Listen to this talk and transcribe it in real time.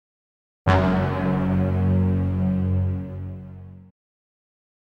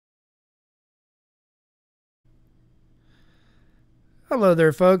Hello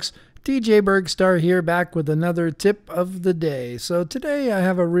there, folks. DJ Burgstarre here, back with another tip of the day. So today I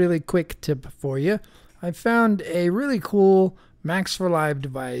have a really quick tip for you. I found a really cool Max for Live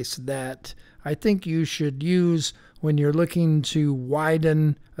device that I think you should use when you're looking to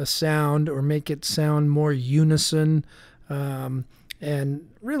widen a sound or make it sound more unison, and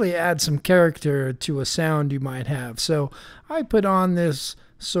really add some character to a sound you might have. So I put on this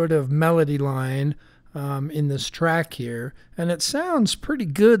sort of melody line in this track here, and it sounds pretty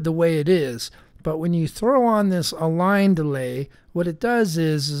good the way it is. But when you throw on this Align delay, what it does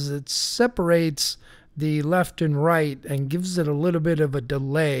is it separates the left and right and gives it a little bit of a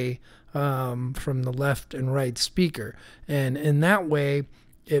delay from the left and right speaker, and in that way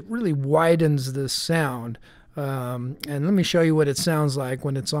it really widens the sound. And let me show you what it sounds like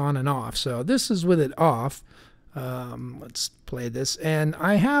when it's on and off. So this is with it off. Let's play this, and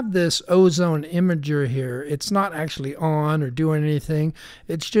I have this ozone imager here. It's not actually on or doing anything.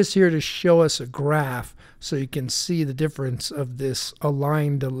 It's just here to show us a graph so you can see the difference of this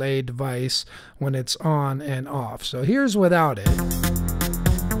Align Delay device when it's on and off. So here's without it.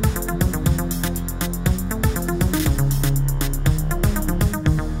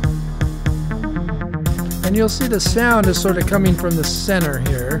 And you'll see the sound is sort of coming from the center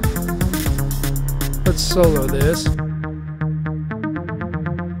here. Let's solo this.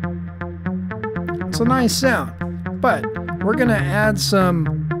 It's a nice sound, but we're going to add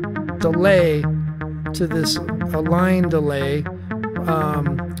some delay to this Align delay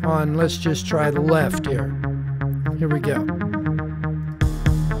on, let's just try the left here. Here we go.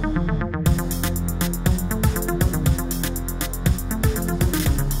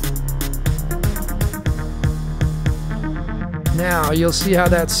 Now you'll see how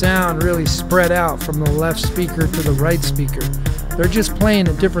that sound really spread out from the left speaker to the right speaker. They're just playing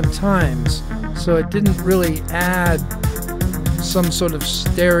at different times, so it didn't really add some sort of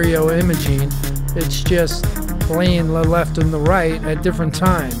stereo imaging. It's just playing the left and the right at different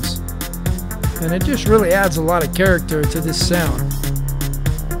times, and it just really adds a lot of character to this sound.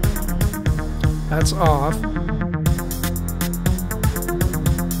 That's off.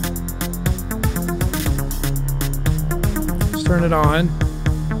 Turn it on.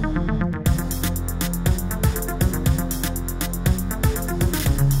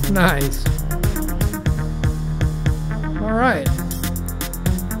 Nice. All right.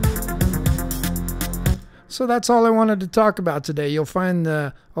 So that's all I wanted to talk about today. You'll find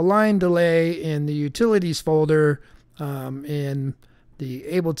the Align delay in the utilities folder in the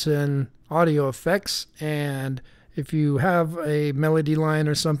Ableton audio effects, and if you have a melody line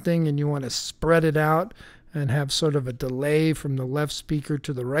or something and you want to spread it out and have sort of a delay from the left speaker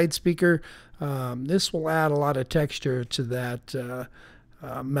to the right speaker, this will add a lot of texture to that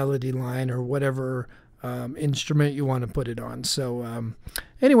melody line or whatever instrument you want to put it on. So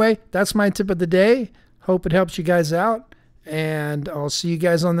anyway, that's my tip of the day. Hope it helps you guys out, and I'll see you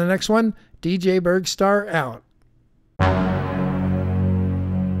guys on the next one. DJ Burgstarre out.